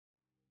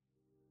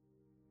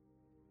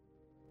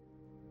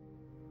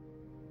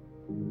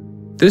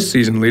This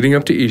season leading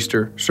up to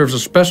Easter serves a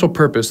special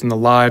purpose in the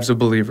lives of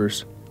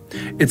believers.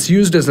 It's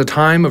used as a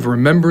time of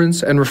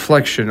remembrance and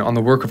reflection on the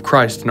work of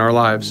Christ in our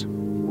lives.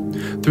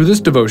 Through this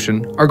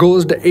devotion, our goal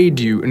is to aid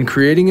you in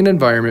creating an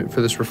environment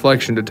for this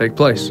reflection to take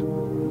place.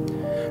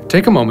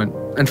 Take a moment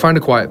and find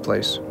a quiet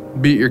place,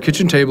 be it your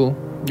kitchen table,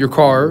 your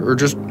car, or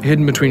just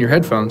hidden between your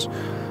headphones,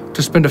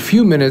 to spend a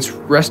few minutes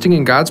resting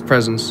in God's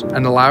presence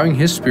and allowing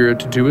His Spirit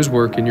to do His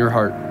work in your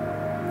heart.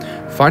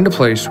 Find a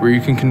place where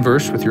you can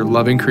converse with your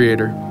loving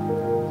Creator.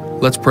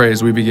 Let's pray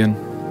as we begin.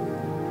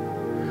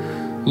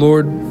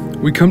 Lord,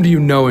 we come to you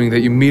knowing that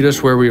you meet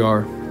us where we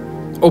are.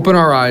 Open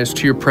our eyes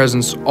to your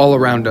presence all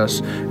around us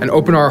and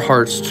open our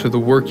hearts to the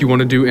work you want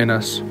to do in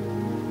us.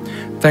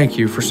 Thank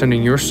you for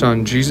sending your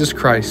Son, Jesus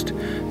Christ,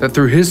 that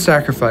through his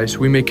sacrifice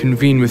we may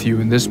convene with you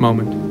in this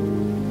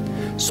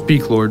moment.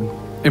 Speak, Lord.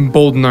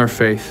 Embolden our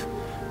faith.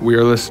 We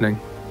are listening.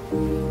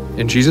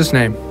 In Jesus'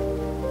 name,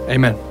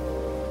 amen.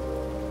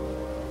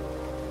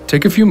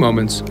 Take a few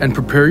moments and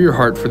prepare your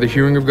heart for the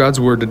hearing of God's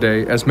Word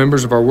today as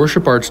members of our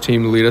worship arts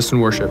team lead us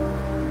in worship.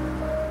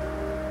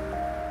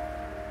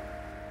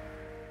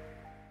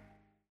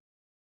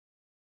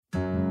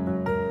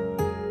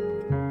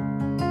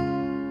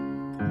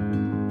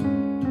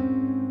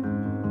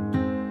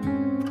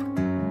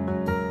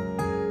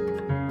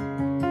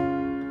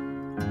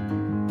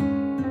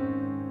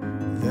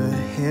 The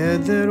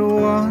head that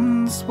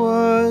once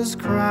was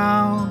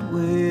crowned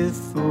with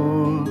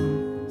thorns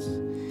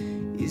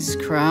is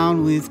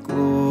crowned with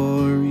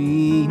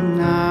glory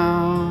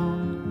now.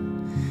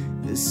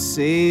 The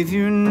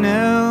Savior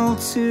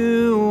knelt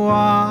to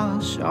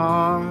wash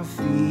our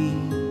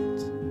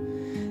feet.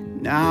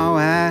 Now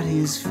at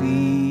his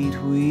feet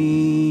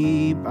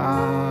we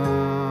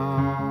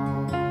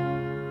bow.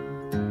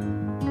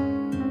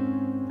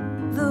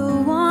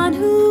 The one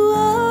who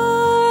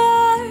wore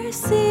our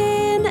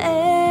sin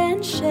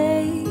and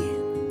shame,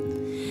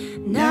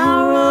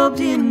 now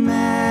robed in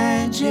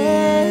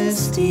majesty.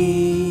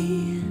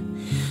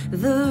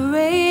 The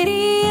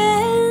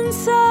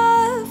radiance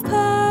of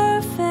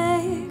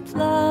perfect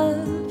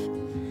love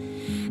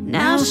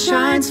now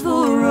shines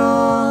for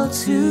all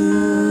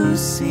to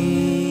see.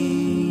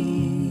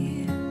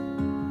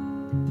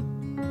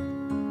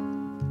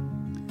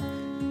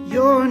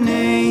 Your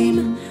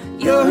name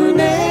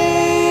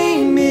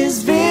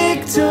is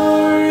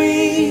victory.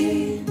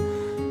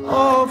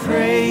 All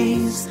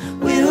praise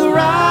will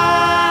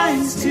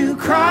rise to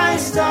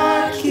Christ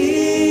our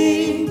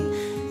King.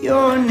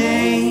 Your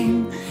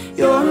name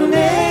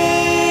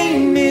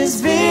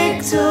is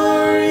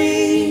victory.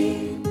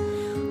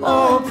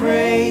 All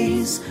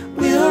praise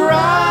will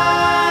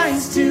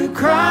rise to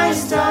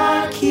Christ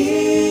our King.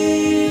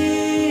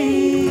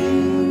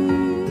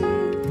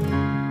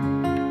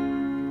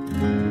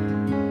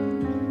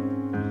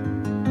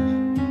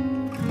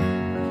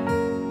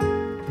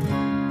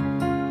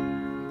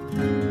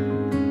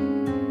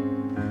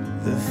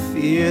 The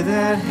fear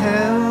that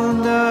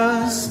held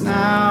us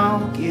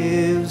now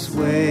gives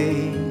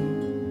way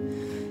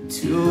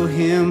to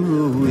him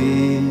who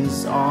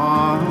is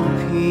our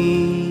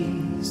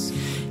peace.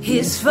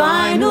 His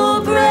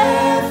final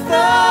breath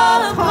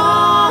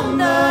upon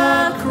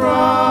the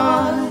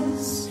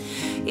cross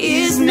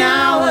is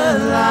now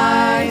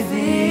alive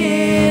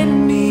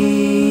in me.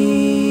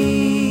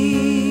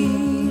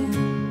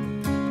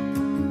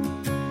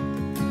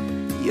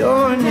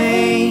 Your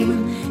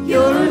name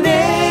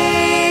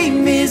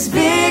is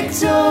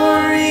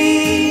victory.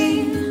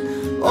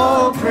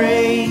 All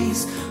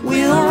praise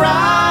will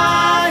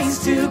rise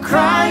to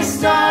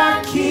Christ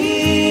our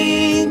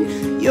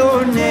King.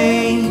 Your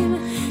name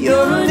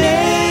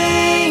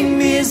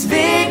is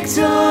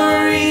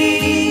victory.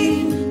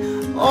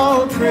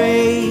 All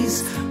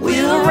praise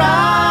will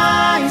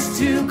rise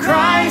to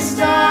Christ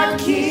our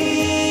King.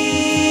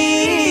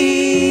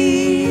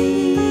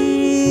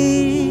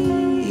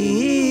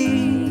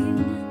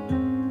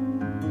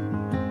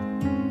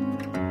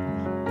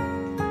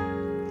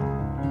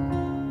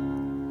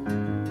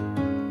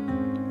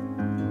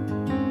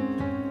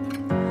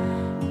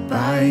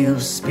 By your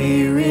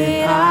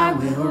Spirit I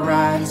will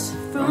rise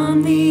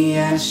from the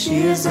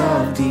ashes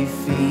of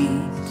defeat.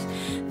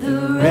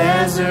 The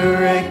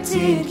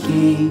resurrected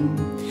King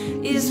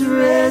is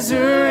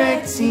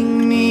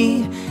resurrecting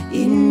me.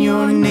 In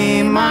your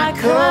name I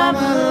come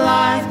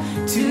alive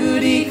to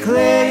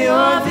declare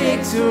your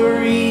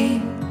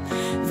victory.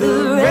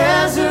 The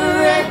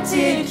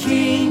resurrected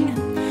King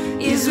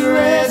is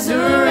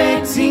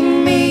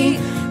resurrecting me.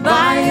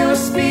 By your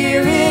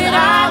Spirit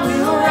I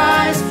will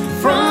rise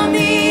from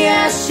the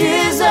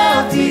ashes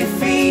of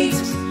defeat.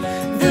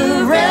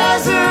 The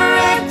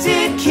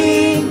resurrected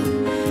King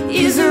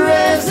is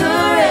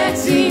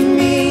resurrecting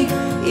me.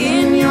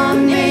 In your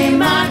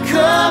name I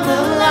come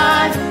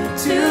alive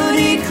to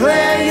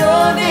declare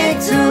your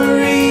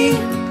victory.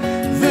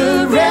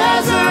 The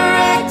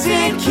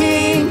resurrected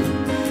King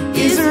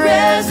is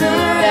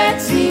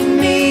resurrecting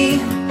me.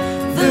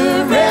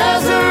 The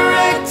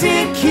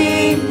resurrected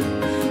King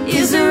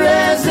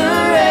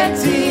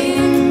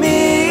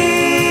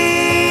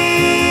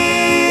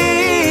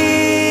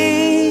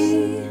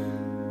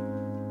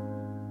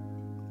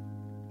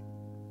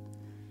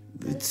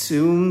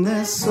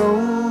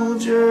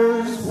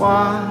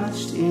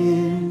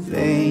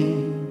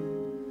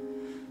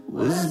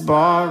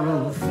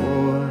borrowed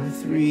for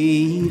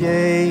 3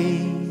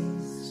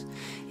 days.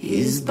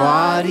 His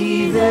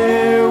body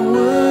there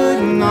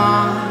would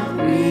not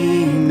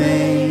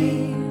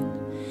remain.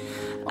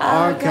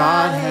 Our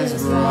God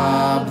has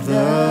robbed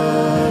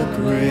the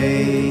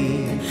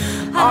grave.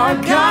 Our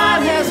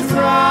God has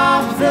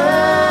robbed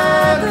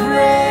the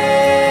grave.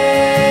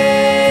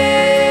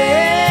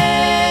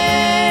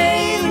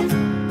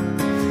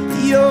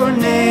 Your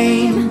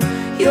name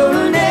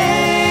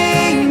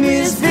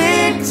is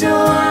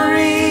victory.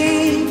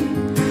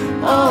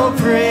 All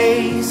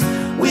praise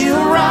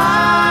will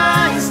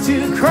rise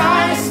to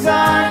Christ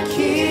our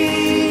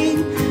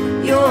King.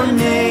 Your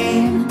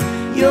name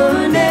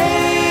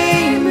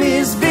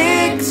is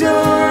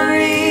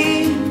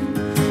victory.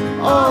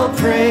 All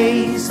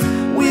praise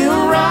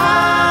will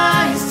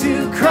rise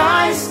to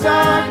Christ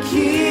our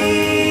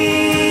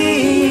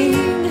King.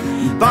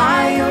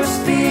 By your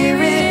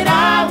Spirit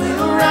I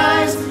will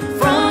rise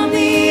from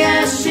the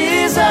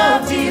ashes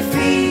of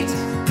defeat.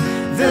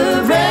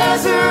 The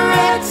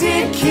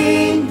resurrected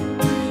King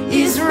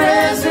is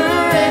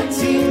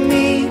resurrecting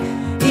me.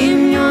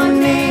 In your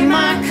name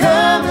I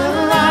come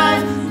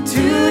alive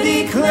to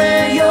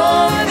declare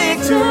your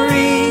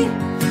victory.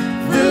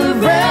 The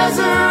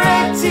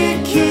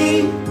resurrected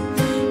King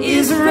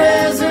is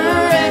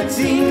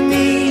resurrecting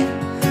me.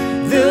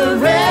 The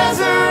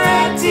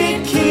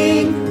resurrected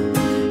King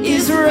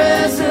is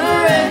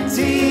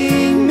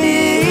resurrecting me.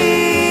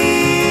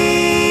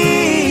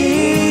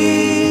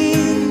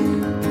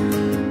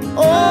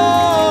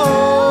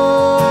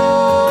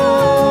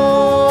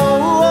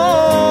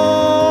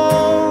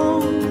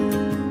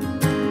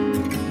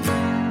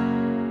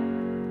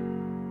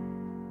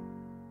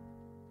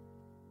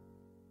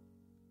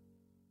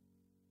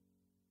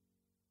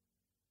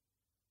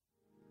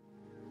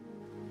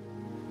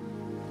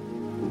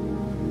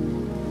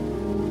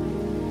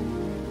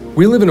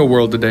 We live in a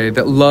world today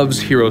that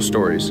loves hero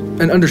stories,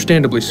 and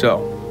understandably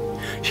so.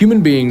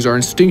 Human beings are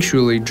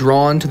instinctually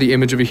drawn to the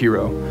image of a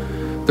hero.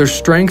 Their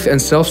strength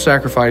and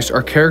self-sacrifice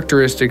are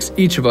characteristics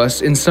each of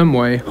us in some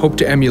way hope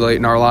to emulate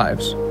in our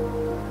lives.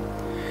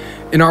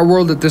 In our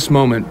world at this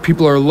moment,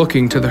 people are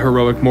looking to the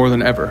heroic more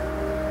than ever.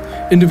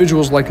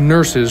 Individuals like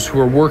nurses who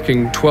are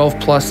working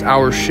 12-plus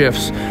hour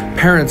shifts,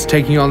 parents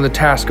taking on the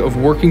task of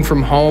working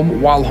from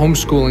home while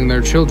homeschooling their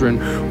children,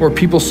 or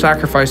people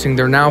sacrificing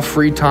their now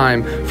free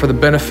time for the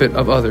benefit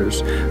of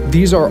others.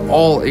 These are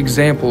all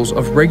examples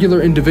of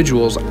regular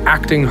individuals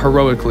acting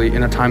heroically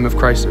in a time of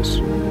crisis.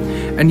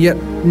 And yet,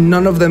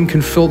 none of them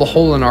can fill the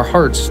hole in our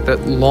hearts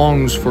that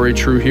longs for a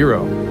true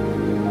hero.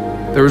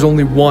 There is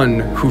only one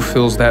who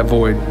fills that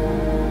void.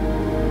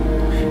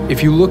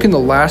 If you look in the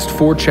last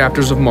 4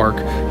 chapters of Mark,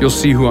 you'll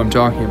see who I'm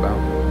talking about.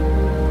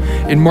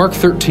 In Mark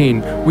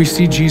 13, we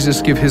see Jesus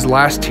give his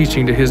last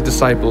teaching to his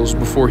disciples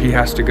before he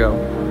has to go.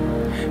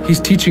 He's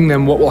teaching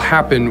them what will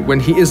happen when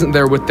he isn't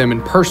there with them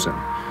in person,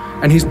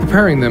 and he's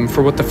preparing them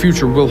for what the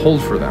future will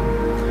hold for them.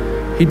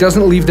 He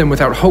doesn't leave them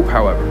without hope,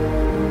 however.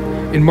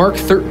 In Mark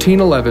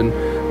 13:11,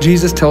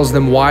 Jesus tells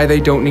them why they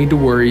don't need to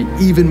worry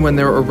even when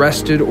they're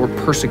arrested or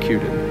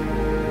persecuted.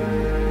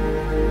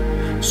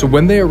 So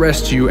when they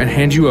arrest you and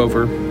hand you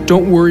over,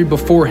 don't worry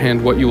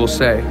beforehand what you will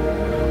say.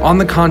 On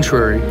the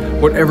contrary,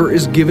 whatever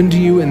is given to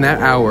you in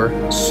that hour,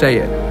 say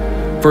it.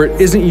 For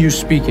it isn't you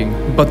speaking,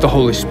 but the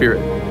Holy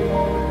Spirit.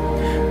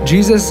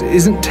 Jesus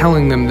isn't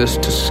telling them this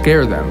to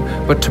scare them,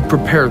 but to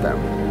prepare them.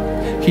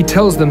 He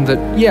tells them that,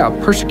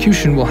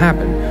 persecution will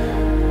happen,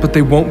 but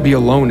they won't be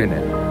alone in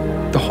it.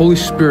 The Holy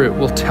Spirit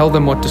will tell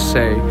them what to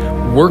say,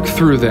 work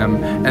through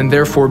them, and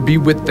therefore be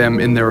with them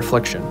in their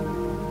affliction.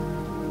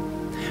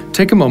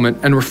 Take a moment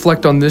and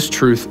reflect on this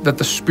truth that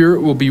the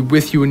Spirit will be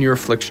with you in your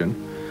affliction.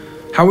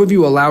 How have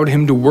you allowed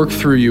Him to work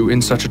through you in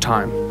such a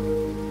time?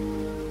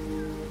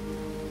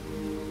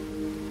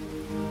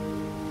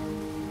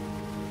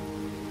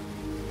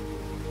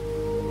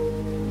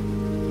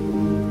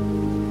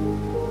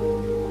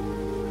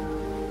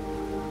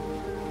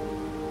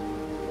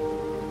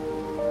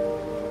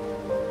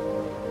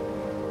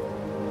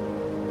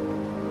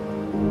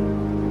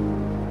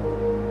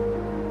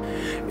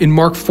 In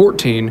Mark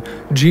 14,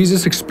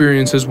 Jesus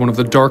experiences one of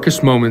the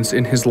darkest moments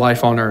in his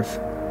life on earth.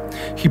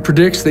 He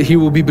predicts that he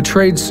will be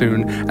betrayed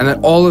soon and that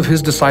all of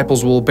his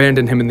disciples will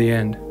abandon him in the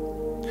end.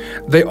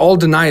 They all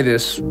deny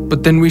this,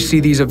 but then we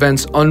see these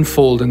events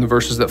unfold in the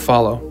verses that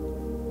follow.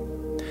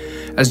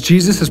 As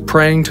Jesus is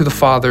praying to the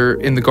Father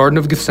in the Garden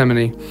of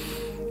Gethsemane,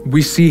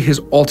 we see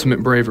his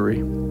ultimate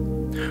bravery.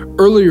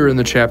 Earlier in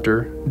the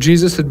chapter,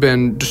 Jesus had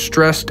been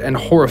distressed and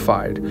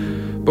horrified,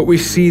 but we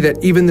see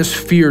that even this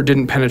fear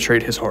didn't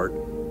penetrate his heart.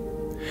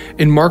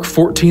 In Mark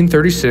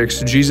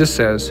 14:36, Jesus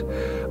says,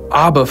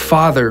 "Abba,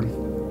 Father,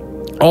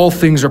 all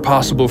things are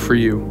possible for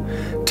you.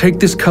 Take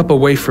this cup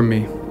away from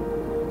me.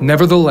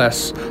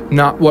 Nevertheless,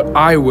 not what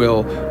I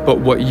will, but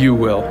what you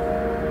will."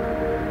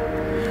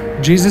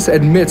 Jesus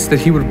admits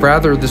that he would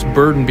rather this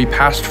burden be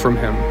passed from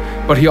him,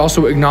 but he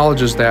also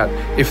acknowledges that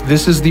if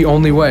this is the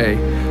only way,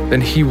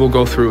 then he will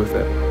go through with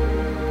it.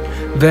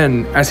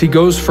 Then, as he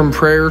goes from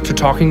prayer to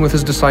talking with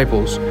his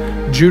disciples,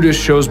 Judas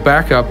shows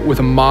back up with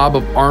a mob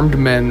of armed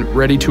men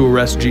ready to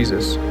arrest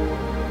Jesus.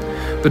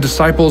 The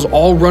disciples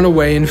all run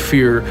away in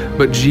fear,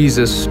 but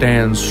Jesus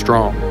stands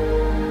strong.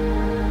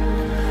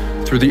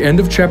 Through the end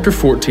of chapter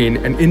 14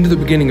 and into the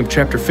beginning of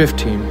chapter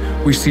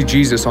 15, we see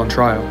Jesus on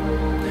trial.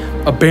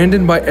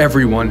 Abandoned by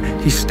everyone,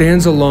 he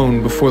stands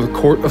alone before the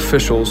court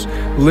officials,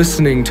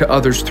 listening to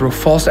others throw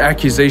false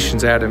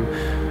accusations at him,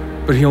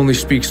 but he only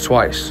speaks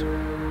twice.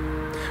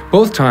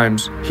 Both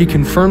times, he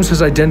confirms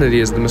his identity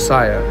as the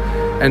Messiah,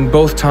 and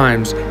both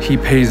times, he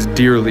pays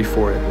dearly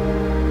for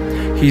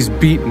it. He's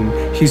beaten,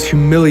 he's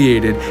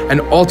humiliated,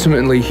 and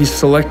ultimately he's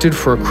selected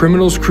for a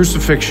criminal's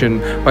crucifixion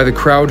by the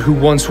crowd who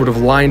once would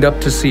have lined up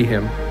to see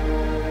him.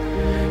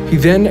 He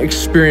then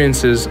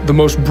experiences the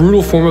most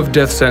brutal form of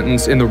death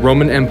sentence in the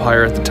Roman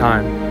Empire at the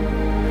time.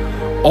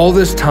 All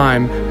this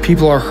time,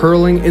 people are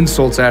hurling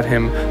insults at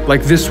him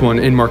like this one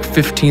in Mark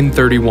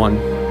 15:31.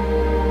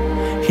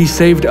 He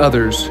saved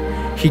others,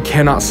 he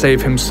cannot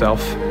save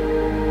himself.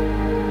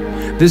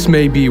 This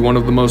may be one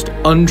of the most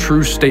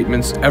untrue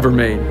statements ever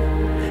made.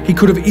 He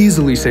could have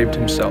easily saved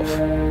himself.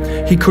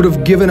 He could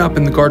have given up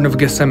in the Garden of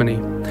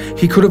Gethsemane.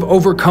 He could have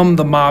overcome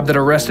the mob that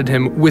arrested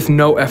him with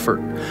no effort.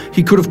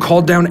 He could have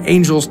called down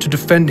angels to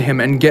defend him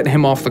and get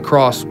him off the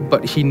cross,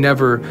 but he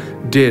never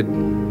did.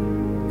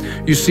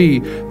 You see,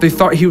 they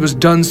thought he was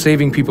done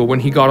saving people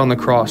when he got on the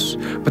cross,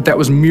 but that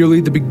was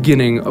merely the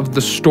beginning of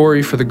the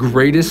story for the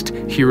greatest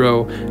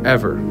hero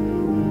ever.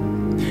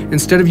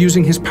 Instead of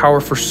using his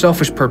power for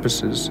selfish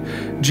purposes,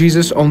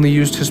 Jesus only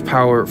used his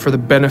power for the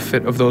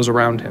benefit of those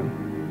around him.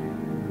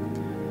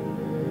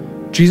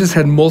 Jesus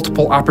had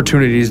multiple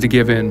opportunities to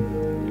give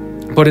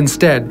in, but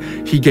instead,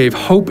 he gave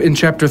hope in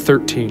chapter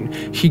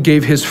 13, he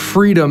gave his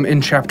freedom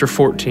in chapter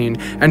 14,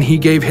 and he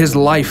gave his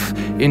life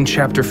in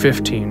chapter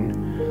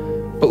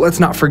 15. But let's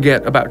not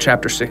forget about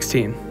chapter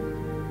 16.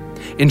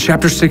 In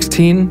chapter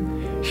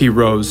 16, he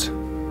rose.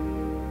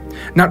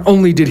 Not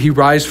only did he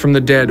rise from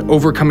the dead,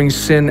 overcoming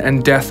sin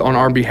and death on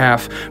our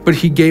behalf, but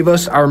he gave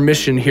us our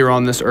mission here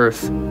on this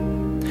earth.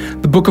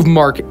 The book of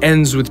Mark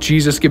ends with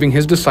Jesus giving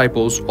his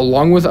disciples,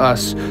 along with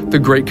us, the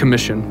Great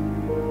Commission.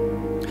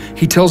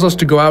 He tells us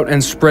to go out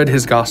and spread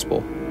his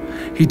gospel.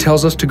 He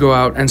tells us to go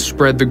out and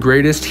spread the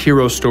greatest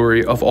hero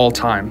story of all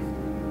time.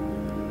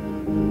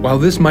 While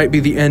this might be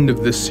the end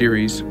of this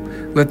series,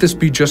 let this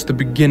be just the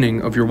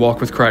beginning of your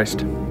walk with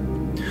Christ.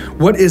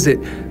 What is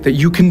it that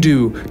you can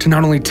do to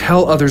not only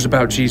tell others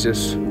about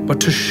Jesus, but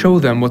to show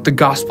them what the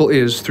gospel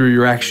is through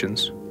your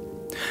actions?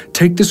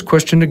 Take this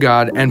question to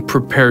God and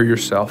prepare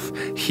yourself.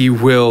 He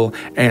will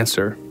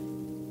answer.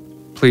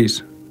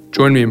 Please,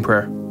 join me in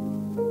prayer.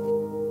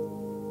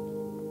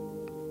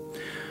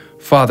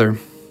 Father,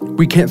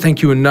 we can't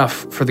thank you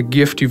enough for the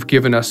gift you've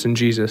given us in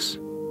Jesus.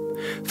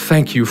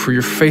 Thank you for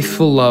your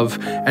faithful love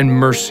and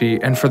mercy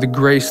and for the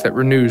grace that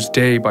renews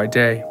day by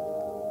day.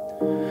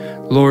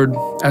 Lord,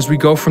 as we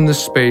go from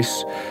this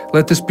space,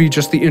 let this be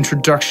just the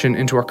introduction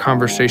into our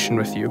conversation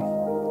with you.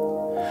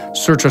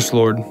 Search us,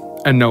 Lord,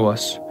 and know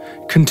us.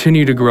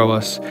 Continue to grow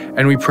us,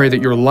 and we pray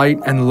that your light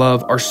and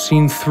love are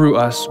seen through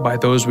us by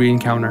those we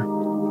encounter.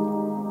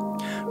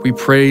 We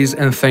praise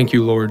and thank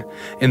you, Lord,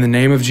 in the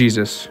name of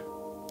Jesus.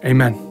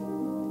 Amen.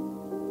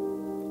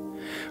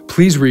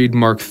 Please read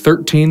Mark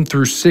 13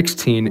 through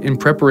 16 in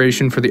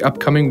preparation for the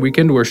upcoming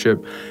weekend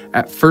worship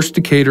at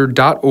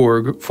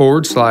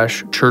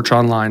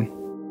firstdecatur.org/churchonline.